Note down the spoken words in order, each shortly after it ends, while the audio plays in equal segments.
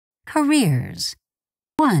Careers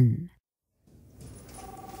 1.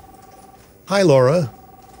 Hi, Laura.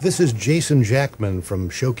 This is Jason Jackman from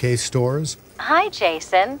Showcase Stores. Hi,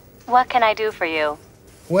 Jason. What can I do for you?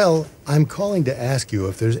 Well, I'm calling to ask you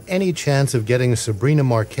if there's any chance of getting Sabrina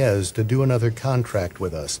Marquez to do another contract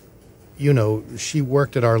with us. You know, she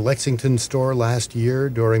worked at our Lexington store last year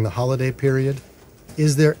during the holiday period.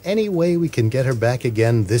 Is there any way we can get her back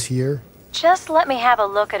again this year? Just let me have a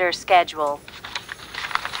look at her schedule.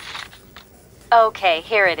 Okay,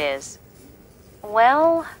 here it is.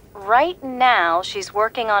 Well, right now she's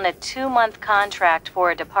working on a 2-month contract for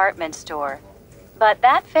a department store. But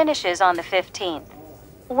that finishes on the 15th.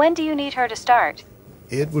 When do you need her to start?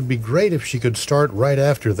 It would be great if she could start right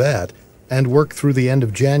after that and work through the end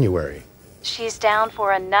of January. She's down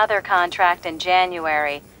for another contract in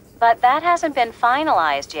January, but that hasn't been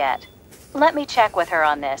finalized yet. Let me check with her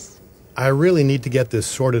on this. I really need to get this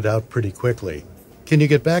sorted out pretty quickly. Can you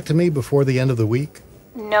get back to me before the end of the week?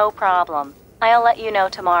 No problem. I'll let you know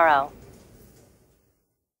tomorrow.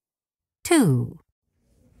 2.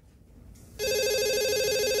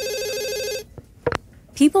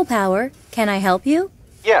 People Power, can I help you?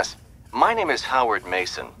 Yes, my name is Howard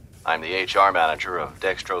Mason. I'm the HR manager of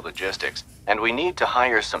Dextro Logistics, and we need to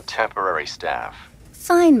hire some temporary staff.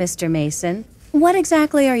 Fine, Mr. Mason. What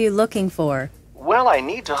exactly are you looking for? Well, I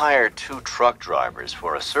need to hire 2 truck drivers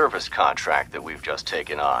for a service contract that we've just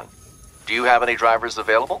taken on. Do you have any drivers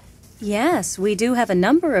available? Yes, we do have a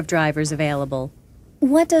number of drivers available.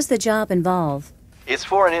 What does the job involve? It's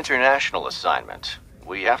for an international assignment.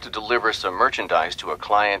 We have to deliver some merchandise to a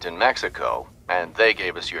client in Mexico, and they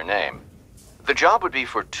gave us your name. The job would be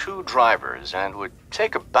for 2 drivers and would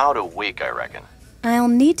take about a week, I reckon. I'll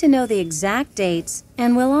need to know the exact dates,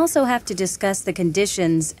 and we'll also have to discuss the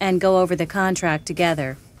conditions and go over the contract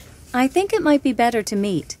together. I think it might be better to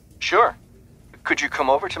meet. Sure. Could you come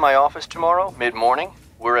over to my office tomorrow, mid-morning?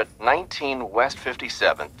 We're at 19 West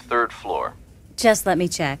 57th, 3rd floor. Just let me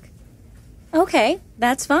check. Okay,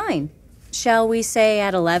 that's fine. Shall we say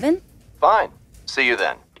at 11? Fine. See you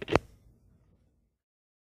then.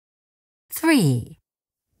 3.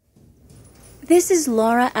 This is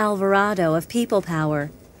Laura Alvarado of People Power.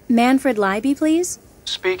 Manfred Leiby, please?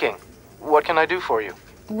 Speaking. What can I do for you?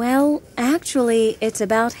 Well, actually, it's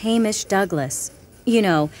about Hamish Douglas. You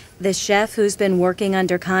know, the chef who's been working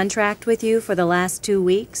under contract with you for the last 2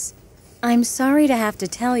 weeks. I'm sorry to have to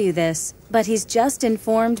tell you this, but he's just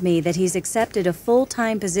informed me that he's accepted a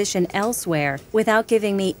full-time position elsewhere without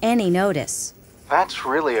giving me any notice. That's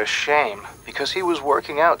really a shame, because he was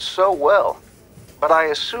working out so well. But I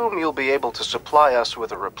assume you'll be able to supply us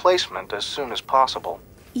with a replacement as soon as possible.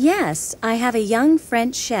 Yes, I have a young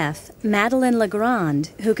French chef, Madeleine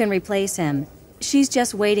Legrand, who can replace him. She's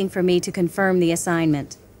just waiting for me to confirm the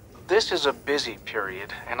assignment. This is a busy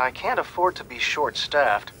period, and I can't afford to be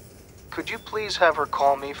short-staffed. Could you please have her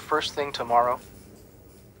call me first thing tomorrow?